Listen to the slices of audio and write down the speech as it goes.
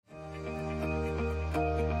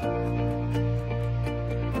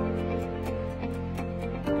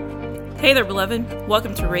Hey there, beloved.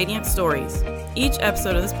 Welcome to Radiant Stories. Each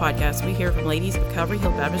episode of this podcast, we hear from ladies of Calvary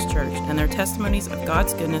Hill Baptist Church and their testimonies of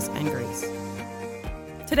God's goodness and grace.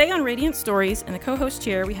 Today on Radiant Stories, in the co-host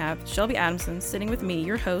chair, we have Shelby Adamson sitting with me,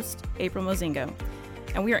 your host, April Mozingo.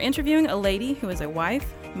 And we are interviewing a lady who is a wife,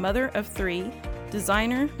 mother of three,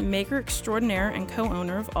 designer, maker extraordinaire, and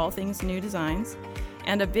co-owner of all things new designs,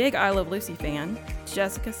 and a big I Love Lucy fan,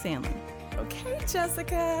 Jessica Sandlin. Okay,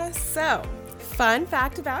 Jessica. So, fun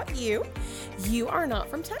fact about you. You are not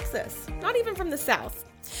from Texas, not even from the South.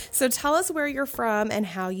 So tell us where you're from and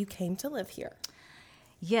how you came to live here.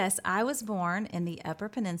 Yes, I was born in the Upper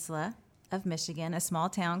Peninsula of Michigan, a small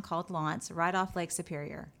town called Lawrence, right off Lake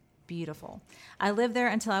Superior. Beautiful. I lived there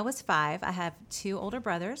until I was 5. I have 2 older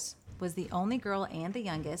brothers, was the only girl and the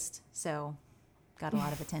youngest, so got a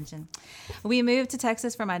lot of attention. We moved to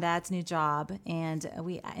Texas for my dad's new job, and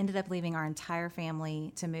we ended up leaving our entire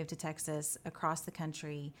family to move to Texas across the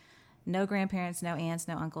country. No grandparents, no aunts,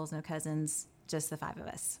 no uncles, no cousins, just the 5 of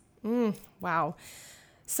us. Wow.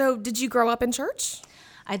 So did you grow up in church?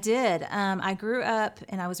 I did. I grew up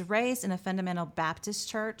and I was raised in a fundamental Baptist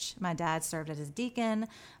church. My dad served as a deacon.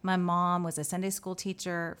 My mom was a Sunday school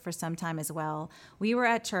teacher for some time as well. We were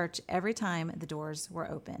at church every time the doors were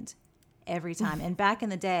opened. Every time. And back in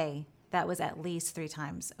the day, that was at least 3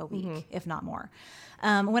 times a week, if not more.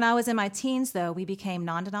 When I was in my teens, though, we became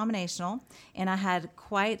non-denominational, and I had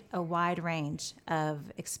quite a wide range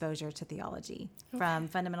of exposure to theology, from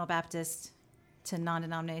fundamental Baptist to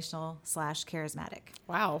non-denominational / charismatic.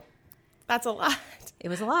 Wow. That's a lot. It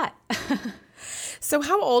was a lot. So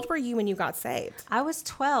how old were you when you got saved? I was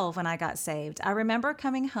 12 when I got saved. I remember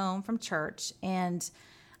coming home from church, and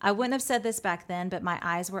I wouldn't have said this back then, but my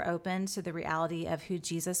eyes were opened to the reality of who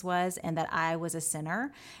Jesus was and that I was a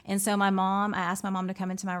sinner. And so I asked my mom to come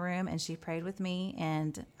into my room, and she prayed with me,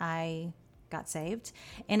 and I got saved.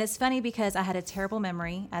 And it's funny because I had a terrible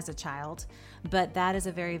memory as a child, but that is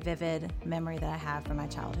a very vivid memory that I have from my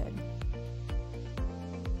childhood.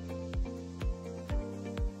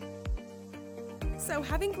 So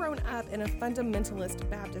having grown up in a fundamentalist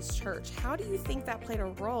Baptist church, how do you think that played a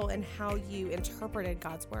role in how you interpreted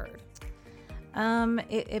God's word?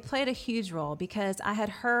 It played a huge role because I had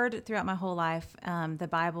heard throughout my whole life the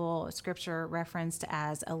Bible scripture referenced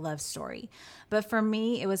as a love story. But for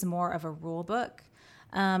me, it was more of a rule book.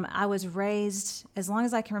 I was raised, as long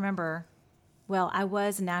as I can remember, I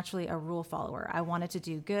was naturally a rule follower. I wanted to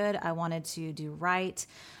do good. I wanted to do right.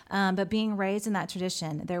 But being raised in that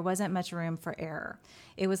tradition, there wasn't much room for error.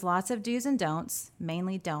 It was lots of do's and don'ts,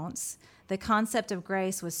 mainly don'ts. The concept of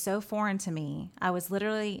grace was so foreign to me. I was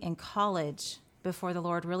literally in college before the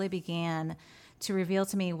Lord really began to reveal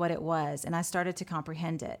to me what it was, and I started to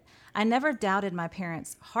comprehend it. I never doubted my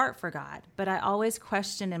parents' heart for God, but I always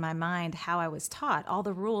questioned in my mind how I was taught, all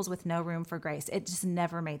the rules with no room for grace. It just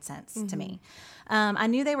never made sense to me. I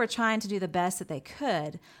knew they were trying to do the best that they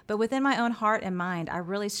could, but within my own heart and mind, I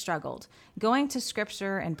really struggled. Going to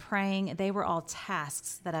scripture and praying, they were all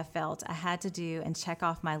tasks that I felt I had to do and check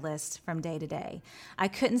off my list from day to day. I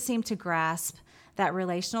couldn't seem to grasp that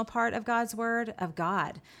relational part of God's word, of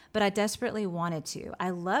God, but I desperately wanted to. I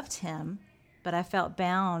loved him, but I felt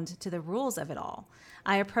bound to the rules of it all.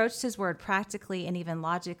 I approached his word practically and even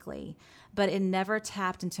logically, but it never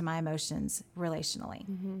tapped into my emotions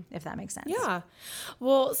relationally, if that makes sense. Yeah.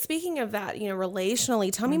 Well, speaking of that,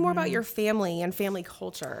 relationally, tell me more about your family and family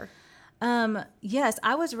culture. Yes,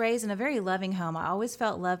 I was raised in a very loving home. I always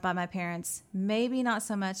felt loved by my parents, maybe not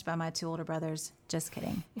so much by my 2 older brothers. Just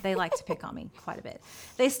kidding. They like to pick on me quite a bit.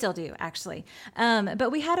 They still do, actually.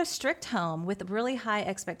 But we had a strict home with really high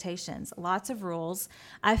expectations, lots of rules.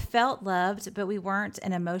 I felt loved, but we weren't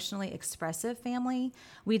an emotionally expressive family.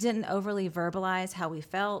 We didn't overly verbalize how we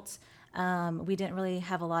felt. We didn't really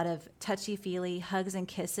have a lot of touchy-feely hugs and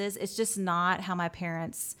kisses. It's just not how my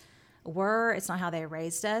parents were. It's not how they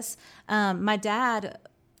raised us. My dad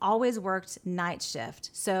always worked night shift.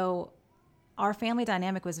 So our family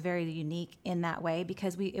dynamic was very unique in that way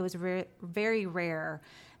because it was very rare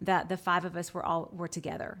that the 5 of us were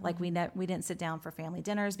together. Like we didn't sit down for family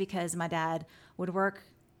dinners because my dad would work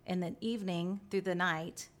in the evening through the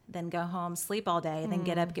night, then go home, sleep all day, and then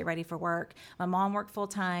get up, get ready for work. My mom worked full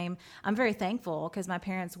time. I'm very thankful because my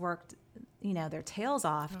parents worked their tails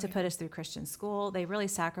off to put us through Christian school. They really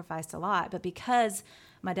sacrificed a lot. But because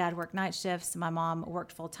my dad worked night shifts, my mom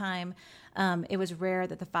worked full time, it was rare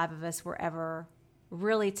that the 5 of us were ever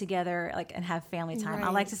really together, and have family time. Right.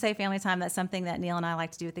 I like to say family time. That's something that Neil and I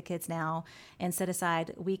like to do with the kids now, and set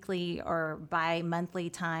aside weekly or bi-monthly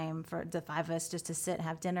time for the 5 of us just to sit and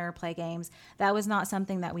have dinner, play games. That was not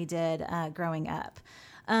something that we did growing up.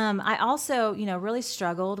 I also, really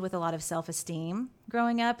struggled with a lot of self-esteem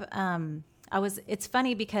growing up. It's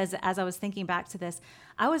funny because as I was thinking back to this,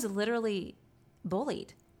 I was literally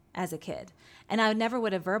bullied as a kid. And I never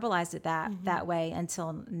would have verbalized it that way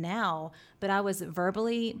until now. But I was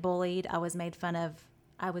verbally bullied. I was made fun of.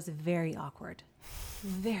 I was very awkward.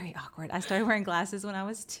 Very awkward. I started wearing glasses when I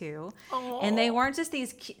was 2. Aww. And they weren't just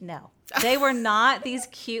these they were not these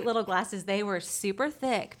cute little glasses. They were super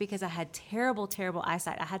thick because I had terrible, terrible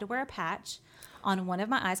eyesight. I had to wear a patch on one of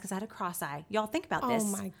my eyes because I had a cross eye. Y'all think about this. Oh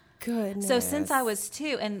my goodness. So since I was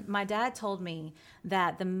 2, and my dad told me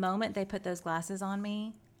that the moment they put those glasses on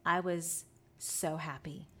me, I was so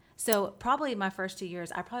happy. So probably my first 2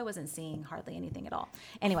 years, I probably wasn't seeing hardly anything at all.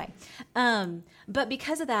 Anyway, but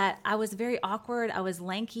because of that, I was very awkward. I was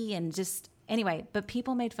lanky and but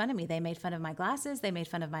people made fun of me. They made fun of my glasses. They made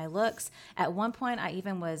fun of my looks. At one point, I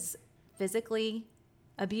even was physically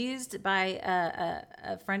abused by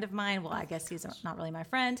a friend of mine. Well, I guess he's not really my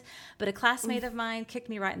friend, but a classmate of mine kicked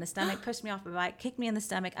me right in the stomach, pushed me off my bike, kicked me in the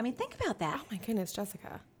stomach. I mean, think about that. Oh my goodness,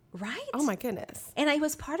 Jessica. Right? Oh my goodness. And it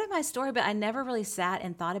was part of my story, but I never really sat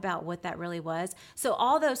and thought about what that really was. So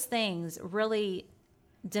all those things really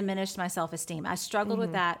diminished my self-esteem. I struggled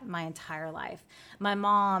with that my entire life. My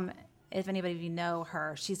mom, if anybody of you know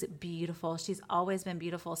her, she's beautiful. She's always been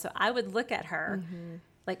beautiful. So I would look at her,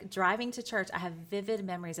 like driving to church. I have vivid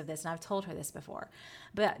memories of this, and I've told her this before.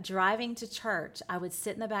 But driving to church, I would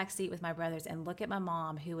sit in the back seat with my brothers and look at my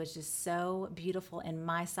mom, who was just so beautiful in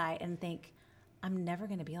my sight, and think, I'm never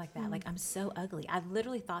going to be like that. Like, I'm so ugly. I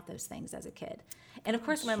literally thought those things as a kid. And of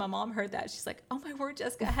course, when my mom heard that, she's like, oh my word,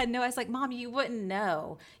 Jessica, I had no, I was like, Mom, you wouldn't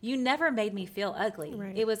know. You never made me feel ugly.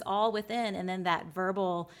 Right. It was all within. And then that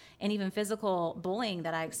verbal and even physical bullying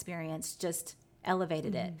that I experienced just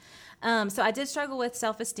elevated it. So I did struggle with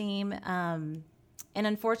self-esteem. And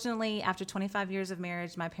unfortunately, after 25 years of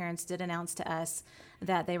marriage, my parents did announce to us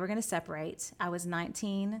that they were going to separate. I was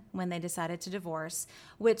 19 when they decided to divorce,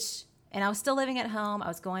 and I was still living at home. I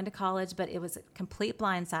was going to college, but it was a complete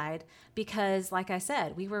blindside because, like I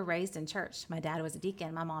said, we were raised in church. My dad was a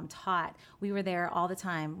deacon. My mom taught. We were there all the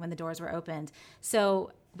time when the doors were opened.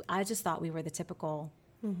 So I just thought we were the typical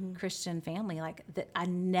Christian family. Like that, I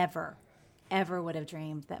never, ever would have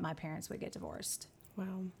dreamed that my parents would get divorced.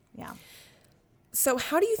 Wow. Yeah. So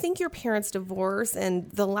how do you think your parents' divorce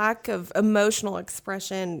and the lack of emotional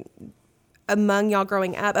expression among y'all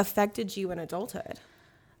growing up affected you in adulthood?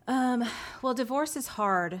 Well, divorce is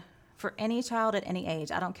hard for any child at any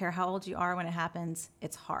age. I don't care how old you are when it happens,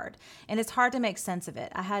 it's hard. And it's hard to make sense of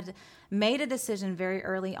it. I had made a decision very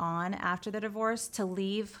early on after the divorce to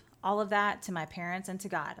leave all of that to my parents and to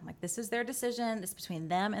God. I'm like, this is their decision. It's between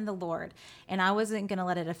them and the Lord. And I wasn't going to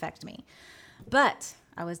let it affect me. But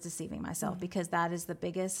I was deceiving myself because that is the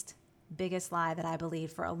biggest lie that I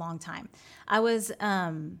believed for a long time. I was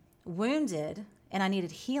wounded and I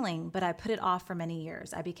needed healing, but I put it off for many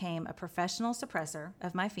years. I became a professional suppressor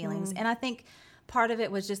of my feelings. And I think part of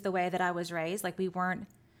it was just the way that I was raised. Like we weren't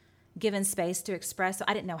given space to express, so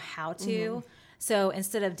I didn't know how to. So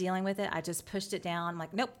instead of dealing with it, I just pushed it down. I'm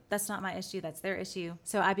like, nope, that's not my issue. That's their issue.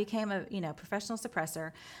 So I became a professional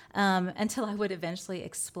suppressor until I would eventually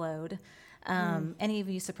explode. Any of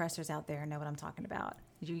you suppressors out there know what I'm talking about.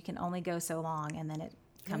 You can only go so long, and then it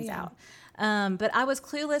comes out. But I was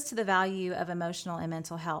clueless to the value of emotional and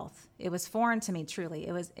mental health. It was foreign to me, truly.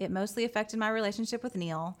 It mostly affected my relationship with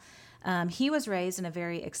Neil. He was raised in a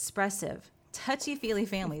very expressive, touchy-feely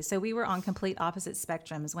family, so we were on complete opposite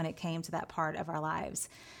spectrums when it came to that part of our lives.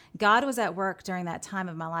 God was at work during that time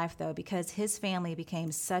of my life, though, because his family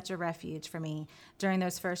became such a refuge for me during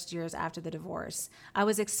those first years after the divorce. I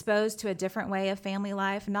was exposed to a different way of family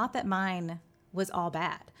life, not that mine was all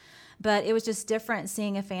bad, but it was just different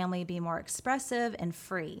seeing a family be more expressive and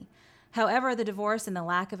free. However, the divorce and the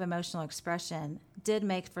lack of emotional expression did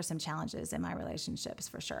make for some challenges in my relationships,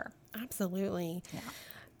 for sure. Absolutely. Yeah.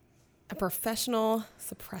 A professional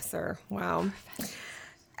suppressor. Wow.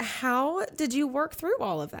 How did you work through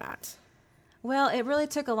all of that? Well, it really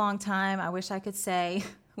took a long time. I wish I could say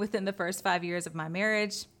within the first 5 years of my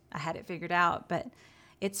marriage, I had it figured out, but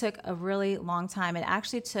it took a really long time. It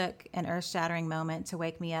actually took an earth-shattering moment to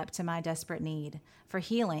wake me up to my desperate need for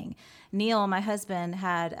healing. Neil, my husband,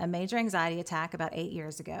 had a major anxiety attack about 8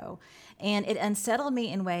 years ago, and it unsettled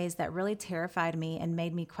me in ways that really terrified me and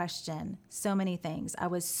made me question so many things. I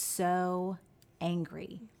was so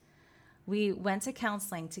angry. We went to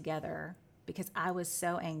counseling together because I was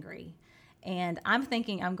so angry. And I'm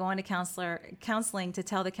thinking I'm going to counseling to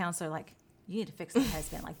tell the counselor, like, you need to fix my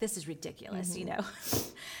husband. Like, this is ridiculous, you know.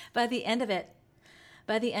 By the end of it,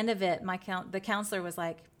 the counselor was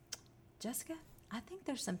like, Jessica, I think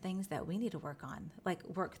there's some things that we need to work on, like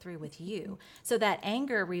work through with you. So that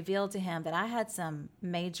anger revealed to him that I had some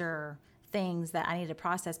major things that I needed to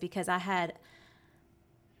process, because I had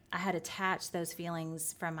attached those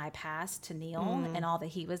feelings from my past to Neil and all that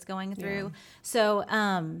he was going through. Yeah. So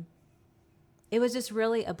it was just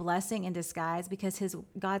really a blessing in disguise, because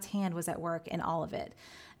God's hand was at work in all of it.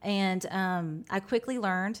 And I quickly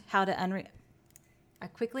learned how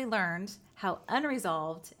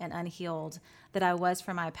unresolved and unhealed that I was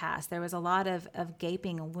from my past. There was a lot of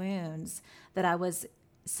gaping wounds that I was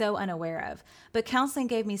so unaware of. But counseling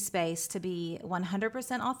gave me space to be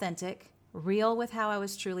 100% authentic, real with how I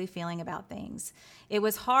was truly feeling about things. It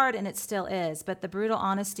was hard, and it still is, but the brutal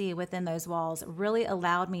honesty within those walls really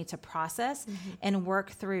allowed me to process and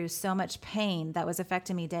work through so much pain that was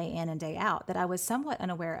affecting me day in and day out that I was somewhat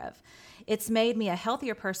unaware of. It's made me a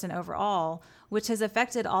healthier person overall, which has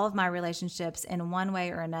affected all of my relationships in one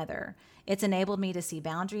way or another. It's enabled me to see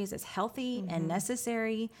boundaries as healthy and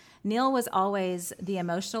necessary. Neil was always the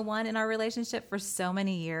emotional one in our relationship for so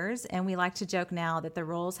many years, and we like to joke now that the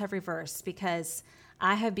roles have reversed, because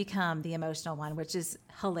I have become the emotional one, which is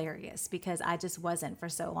hilarious because I just wasn't for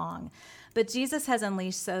so long. But Jesus has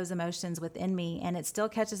unleashed those emotions within me, and it still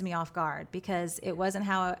catches me off guard because it wasn't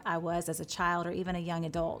how I was as a child or even a young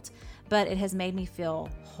adult, but it has made me feel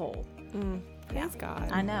whole. Praise God.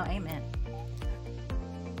 I know. Amen.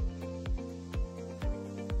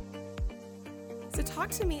 So talk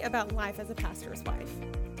to me about life as a pastor's wife.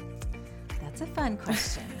 That's a fun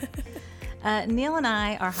question. Neil and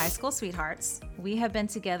I are high school sweethearts. We have been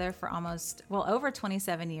together for over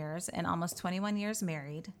 27 years and almost 21 years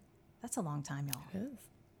married. That's a long time, y'all. It is.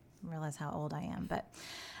 I realize how old I am.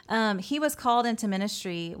 But he was called into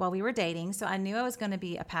ministry while we were dating, so I knew I was going to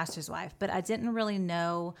be a pastor's wife, but I didn't really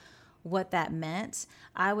know what that meant.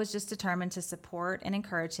 I was just determined to support and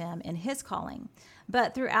encourage him in his calling.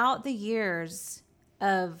 But throughout the years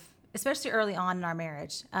especially early on in our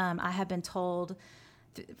marriage, I have been told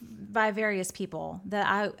by various people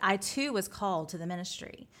that I too was called to the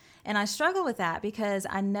ministry. And I struggle with that because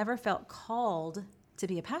I never felt called to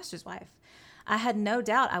be a pastor's wife. I had no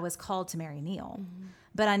doubt I was called to marry Neil,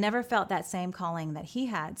 but I never felt that same calling that he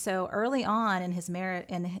had. So early on in his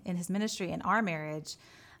ministry, in our marriage,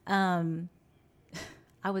 I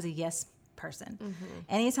was a yes person.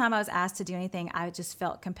 Anytime I was asked to do anything, I just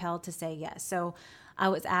felt compelled to say yes. So I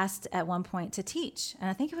was asked at one point to teach, and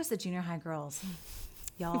I think it was the junior high girls.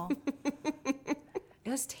 Y'all, it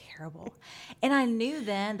was terrible. And I knew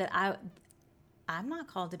then that I'm not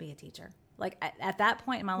called to be a teacher. Like at that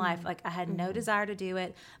point in my life, like I had no desire to do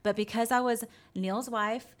it, but because I was Neil's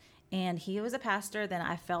wife and he was a pastor, then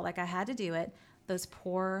I felt like I had to do it. Those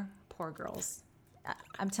poor girls.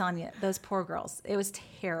 I'm telling you, those poor girls. It was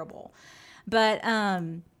terrible. But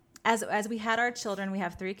as we had our children, we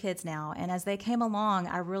have 3 kids now, and as they came along,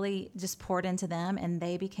 I really just poured into them, and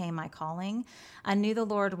they became my calling. I knew the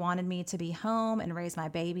Lord wanted me to be home and raise my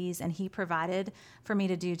babies, and he provided for me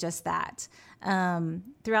to do just that.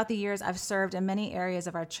 Throughout the years, I've served in many areas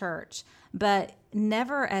of our church, but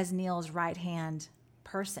never as Neil's right-hand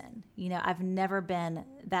person. You know,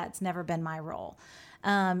 that's never been my role.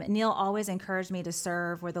 Neil always encouraged me to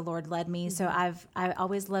serve where the Lord led me. So I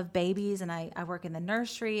always loved babies, and I work in the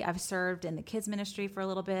nursery. I've served in the kids ministry for a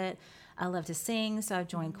little bit. I love to sing, so I've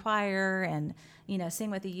joined choir and, sing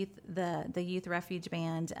with the youth refuge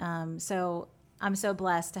band. So I'm so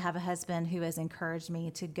blessed to have a husband who has encouraged me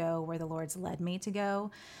to go where the Lord's led me to go.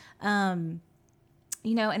 And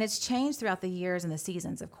it's changed throughout the years and the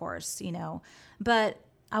seasons, of course, but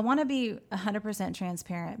I want to be 100%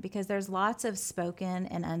 transparent because there's lots of spoken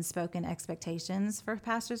and unspoken expectations for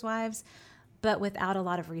pastors' wives, but without a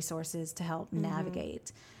lot of resources to help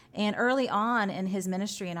navigate. And early on in his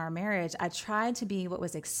ministry and our marriage, I tried to be what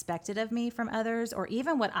was expected of me from others, or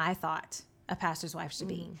even what I thought a pastor's wife should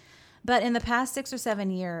be. But in the past 6 or 7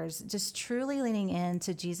 years, just truly leaning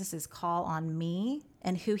into Jesus's call on me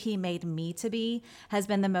and who he made me to be has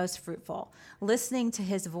been the most fruitful. Listening to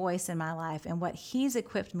his voice in my life and what he's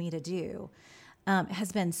equipped me to do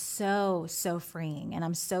has been so, so freeing. And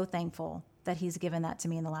I'm so thankful that he's given that to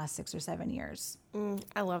me in the last 6 or 7 years.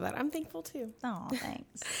 I love that. I'm thankful too. Oh,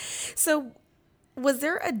 thanks. So was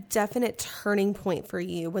there a definite turning point for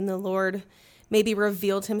you when the Lord maybe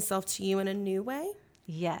revealed himself to you in a new way?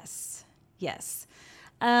 Yes.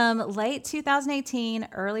 Late 2018,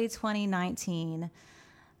 early 2019,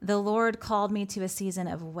 the Lord called me to a season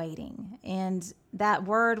of waiting. And that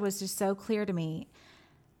word was just so clear to me.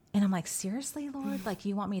 And I'm like, seriously, Lord? Like,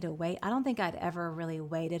 you want me to wait? I don't think I'd ever really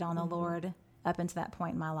waited on the Lord up until that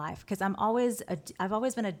point in my life, because I've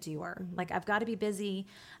always been a doer. Like, I've got to be busy.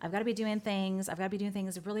 I've got to be doing things. I've got to be doing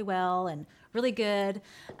things really well and really good.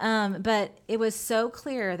 But it was so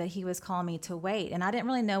clear that he was calling me to wait. And I didn't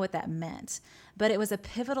really know what that meant, but it was a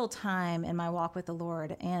pivotal time in my walk with the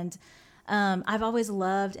Lord. And I've always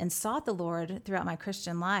loved and sought the Lord throughout my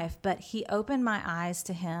Christian life, but he opened my eyes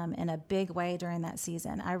to him in a big way during that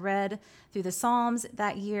season. I read through the Psalms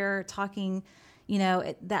that year, talking,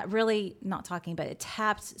 it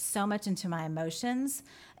tapped so much into my emotions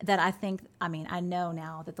that I know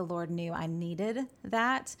now that the Lord knew I needed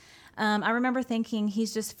that. I remember thinking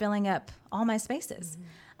he's just filling up all my spaces.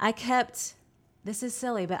 This is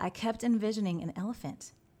silly, but I kept envisioning an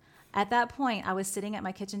elephant. At that point, I was sitting at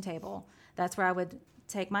my kitchen table. That's where I would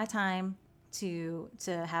take my time to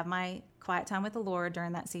have my quiet time with the Lord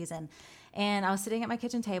during that season. And I was sitting at my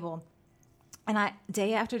kitchen table, and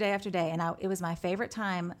day after day after day, and it was my favorite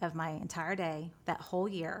time of my entire day that whole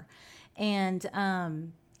year. And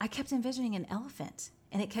I kept envisioning an elephant,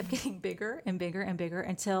 and it kept getting bigger and bigger and bigger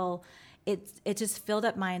until it just filled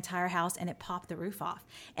up my entire house, and it popped the roof off.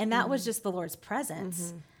 And that was just the Lord's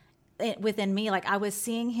presence within me. Like, I was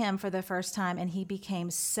seeing him for the first time, and he became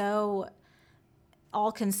so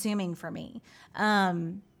all-consuming for me.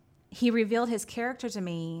 He revealed his character to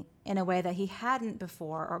me in a way that he hadn't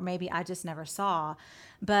before, or maybe I just never saw,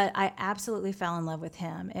 but I absolutely fell in love with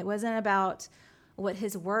him. It wasn't about what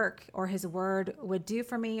his work or his word would do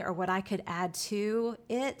for me or what I could add to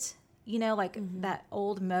it, that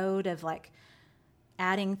old mode of like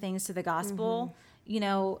adding things to the gospel.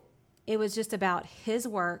 It was just about his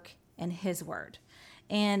work and his word.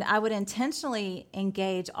 And I would intentionally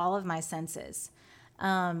engage all of my senses.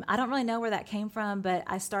 I don't really know where that came from, but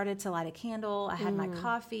I started to light a candle. I had my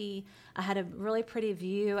coffee. I had a really pretty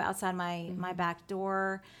view outside my back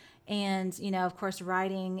door. And, of course,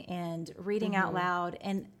 writing and reading out loud.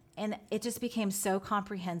 And it just became so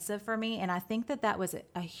comprehensive for me. And I think that was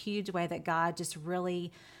a huge way that God just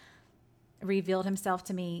really revealed himself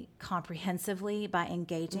to me comprehensively by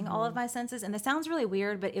engaging all of my senses. And it sounds really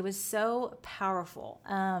weird, but it was so powerful.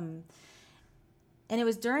 And it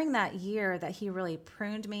was during that year that he really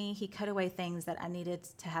pruned me. He cut away things that I needed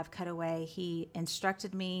to have cut away. He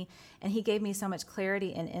instructed me, and he gave me so much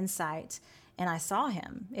clarity and insight, and I saw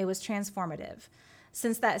him. It was transformative.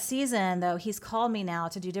 Since that season, though, he's called me now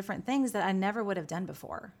to do different things that I never would have done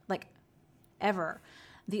before, like ever.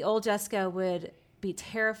 The old Jessica would be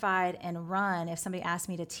terrified and run if somebody asked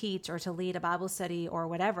me to teach or to lead a Bible study or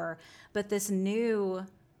whatever. But this new,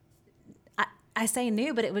 I say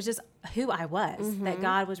new, but it was just who I was that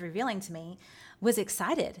God was revealing to me, was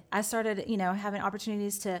excited. I started, having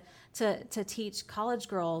opportunities to teach college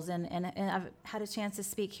girls, and I've had a chance to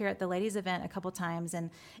speak here at the ladies event a couple times. And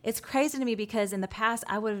it's crazy to me because in the past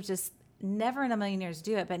I would have just never in a million years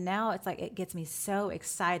do it, but now it's like it gets me so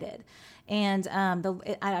excited. And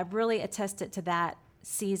I really attested to that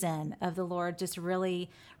season of the Lord just really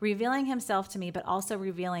revealing himself to me, but also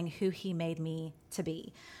revealing who he made me to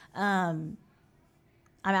be.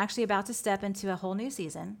 I'm actually about to step into a whole new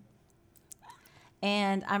season,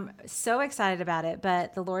 and I'm so excited about it.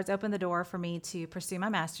 But the Lord's opened the door for me to pursue my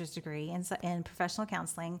master's degree in professional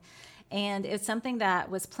counseling. And it's something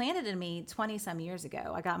that was planted in me 20 some years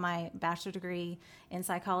ago. I got my bachelor degree in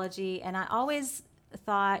psychology, and I always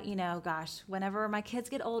thought, gosh, whenever my kids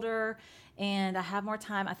get older and I have more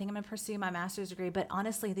time, I think I'm going to pursue my master's degree. But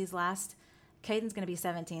honestly, Caden's going to be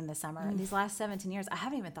 17 this summer. And these last 17 years, I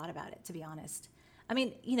haven't even thought about it, to be honest. I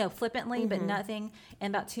mean, flippantly, but nothing.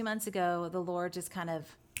 And about 2 months ago, the Lord just kind of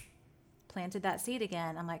planted that seed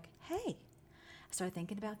again. I'm like, hey, I started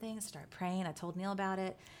thinking about things, started praying. I told Neil about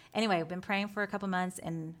it. Anyway, I've been praying for a couple months,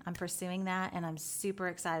 and I'm pursuing that, and I'm super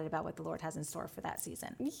excited about what the Lord has in store for that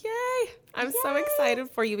season. Yay! I'm so excited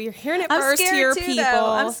for you. You're hearing it first here, people.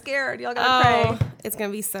 Though. I'm scared. Y'all gotta pray. It's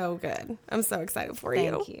gonna be so good. I'm so excited for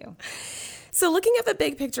you. Thank you. So, looking at the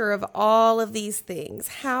big picture of all of these things,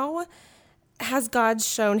 how has God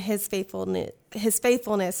shown his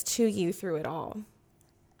faithfulness to you through it all?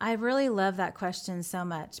 I really love that question so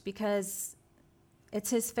much because it's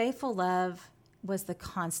his faithful love was the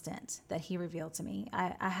constant that he revealed to me.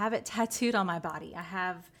 I have it tattooed on my body. I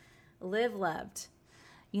have live, loved.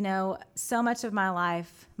 So much of my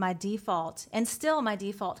life, my default, and still my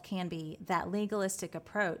default can be that legalistic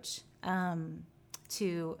approach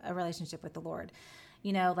to a relationship with the Lord.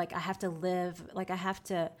 Like I have to live, like I have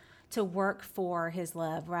to work for his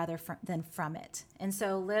love rather than from it. And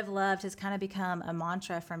so live loved has kind of become a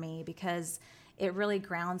mantra for me because it really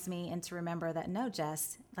grounds me and to remember that, no,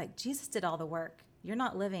 Jess, like Jesus did all the work. You're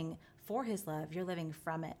not living for his love. You're living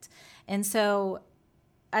from it. And so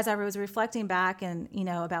as I was reflecting back and,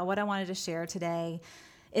 about what I wanted to share today,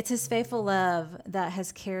 it's his faithful love that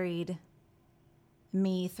has carried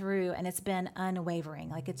me through, and it's been unwavering.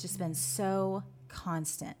 Like, it's just been so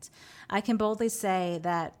constant. I can boldly say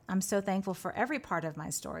that I'm so thankful for every part of my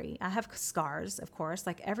story. I have scars, of course,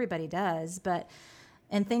 like everybody does,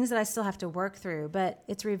 and things that I still have to work through, but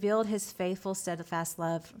it's revealed his faithful, steadfast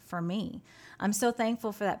love for me. I'm so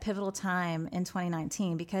thankful for that pivotal time in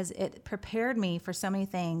 2019 because it prepared me for so many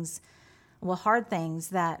things, hard things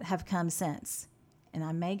that have come since. And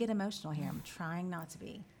I may get emotional here. I'm trying not to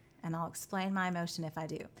be. And I'll explain my emotion if I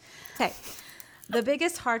do. Okay. The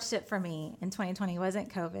biggest hardship for me in 2020 wasn't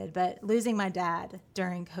COVID, but losing my dad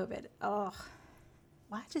during COVID. Oh,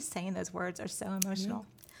 why just saying those words are so emotional.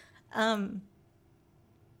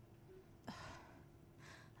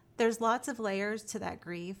 There's lots of layers to that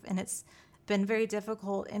grief, and it's been very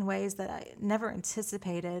difficult in ways that I never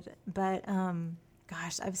anticipated. But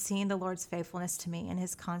gosh, I've seen the Lord's faithfulness to me and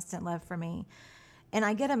his constant love for me. And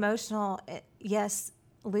I get emotional, yes,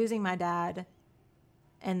 losing my dad.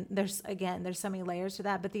 And there's so many layers to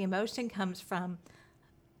that, but the emotion comes from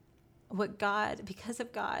because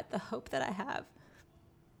of God, the hope that I have.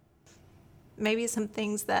 Maybe some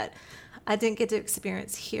things that I didn't get to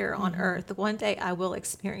experience here on earth, one day I will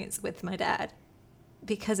experience with my dad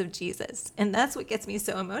because of Jesus. And that's what gets me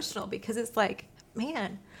so emotional, because it's like,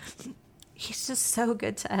 man, he's just so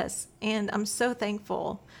good to us. And I'm so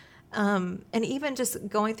thankful. And even just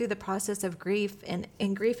going through the process of grief,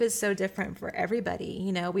 and grief is so different for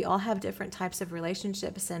everybody. We all have different types of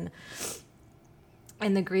relationships, and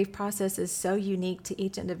the grief process is so unique to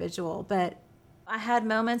each individual. But I had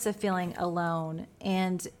moments of feeling alone,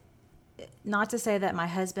 and not to say that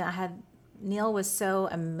Neil was so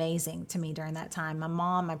amazing to me during that time. My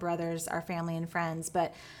mom, my brothers, our family and friends,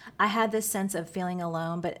 but I had this sense of feeling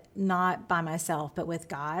alone, but not by myself, but with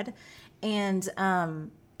God. And,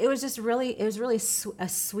 it was really a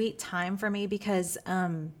sweet time for me because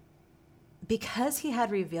he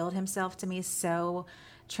had revealed himself to me so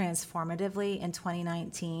transformatively in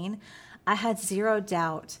 2019. I had zero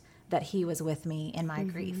doubt that he was with me in my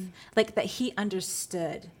grief, like that he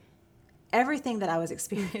understood everything that I was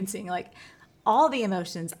experiencing, like all the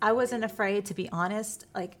emotions. I wasn't afraid to be honest.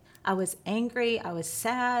 Like, I was angry, I was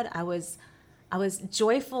sad, I was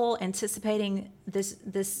joyful, anticipating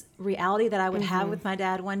this reality that I would have with my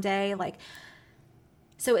dad one day. Like,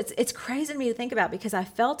 so it's crazy to me to think about, because I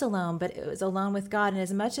felt alone, but it was alone with God. And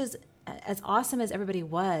as much as awesome as everybody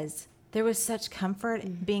was, there was such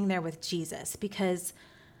comfort being there with Jesus, because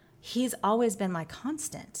he's always been my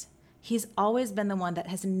constant. He's always been the one that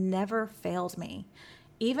has never failed me.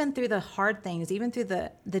 Even through the hard things, even through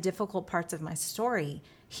the difficult parts of my story,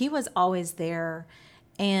 he was always there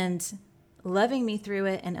and loving me through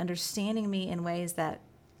it and understanding me in ways that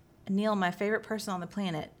Neil, my favorite person on the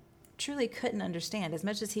planet, truly couldn't understand. As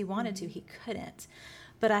much as he wanted to, he couldn't.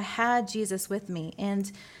 But I had Jesus with me.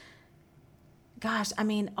 And gosh, I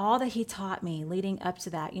mean, all that he taught me leading up to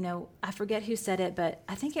that, I forget who said it, but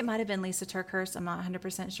I think it might have been Lisa Turkhurst, I'm not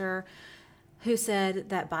 100% sure, who said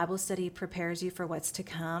that Bible study prepares you for what's to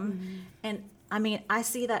come. And I mean, I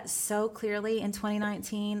see that so clearly in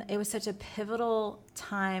 2019. It was such a pivotal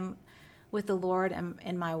time with the Lord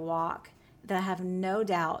in my walk that I have no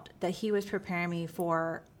doubt that he was preparing me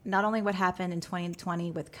for not only what happened in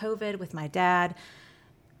 2020 with COVID, with my dad,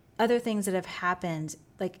 other things that have happened,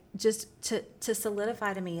 like just to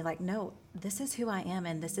solidify to me, like, no, this is who I am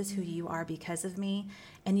and this is who you are because of me,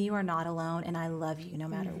 and you are not alone, and I love you no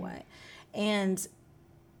matter what. And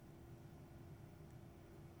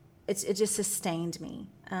it just sustained me.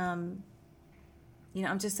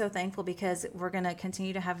 I'm just so thankful, because we're going to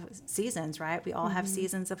continue to have seasons, right? We all have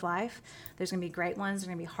seasons of life. There's going to be great ones. There's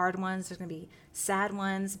going to be hard ones. There's going to be sad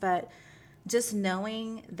ones. But just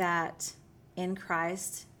knowing that in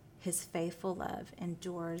Christ, his faithful love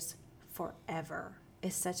endures forever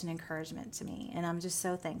is such an encouragement to me. And I'm just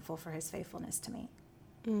so thankful for his faithfulness to me.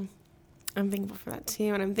 I'm thankful for that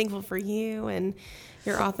too. And I'm thankful for you and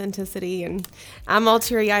your authenticity. And I'm all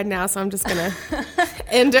teary-eyed now, so I'm just going to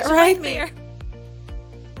end it right there.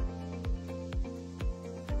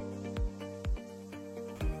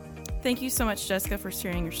 Thank you so much, Jessica, for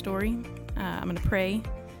sharing your story. I'm going to pray.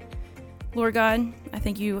 Lord God, I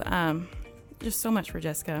thank you just so much for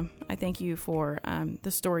Jessica. I thank you for the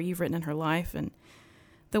story you've written in her life and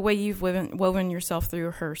the way you've woven yourself through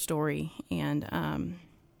her story, and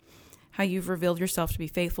how you've revealed yourself to be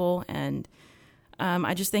faithful. And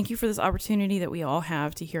I just thank you for this opportunity that we all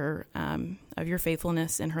have to hear of your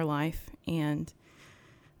faithfulness in her life. And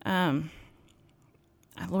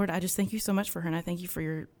Lord, I just thank you so much for her, and I thank you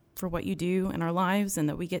for for what you do in our lives, and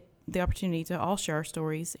that we get the opportunity to all share our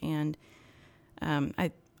stories. And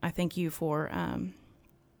I thank you for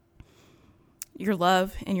your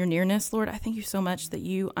love and your nearness, Lord. I thank you so much that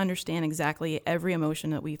you understand exactly every emotion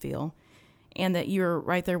that we feel, and that you're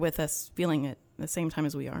right there with us, feeling it at the same time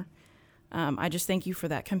as we are. I just thank you for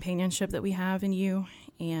that companionship that we have in you,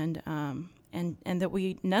 and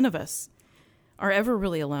that none of us are ever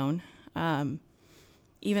really alone.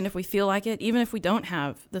 Even if we feel like it, even if we don't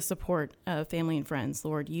have the support of family and friends,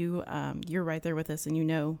 Lord, you're right there with us, and you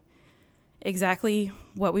know exactly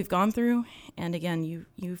what we've gone through. And again,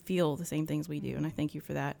 you feel the same things we do. And I thank you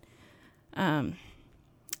for that. And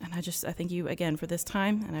I thank you again for this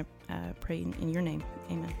time. And I pray in your name.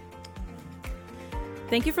 Amen.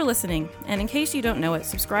 Thank you for listening. And in case you don't know it,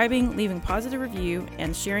 subscribing, leaving a positive review,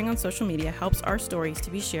 and sharing on social media helps our stories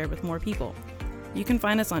to be shared with more people. You can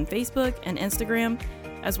find us on Facebook and Instagram,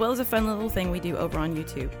 as well as a fun little thing we do over on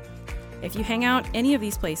YouTube. If you hang out any of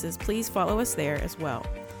these places, please follow us there as well.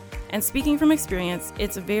 And speaking from experience,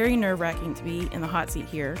 it's very nerve-wracking to be in the hot seat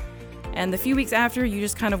here. And the few weeks after, you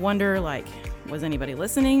just kind of wonder, like, was anybody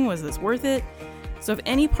listening? Was this worth it? So if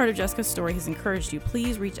any part of Jessica's story has encouraged you,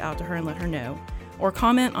 please reach out to her and let her know. Or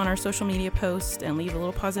comment on our social media posts and leave a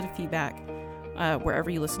little positive feedback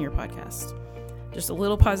wherever you listen to your podcast. Just a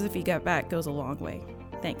little positive feedback goes a long way.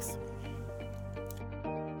 Thanks.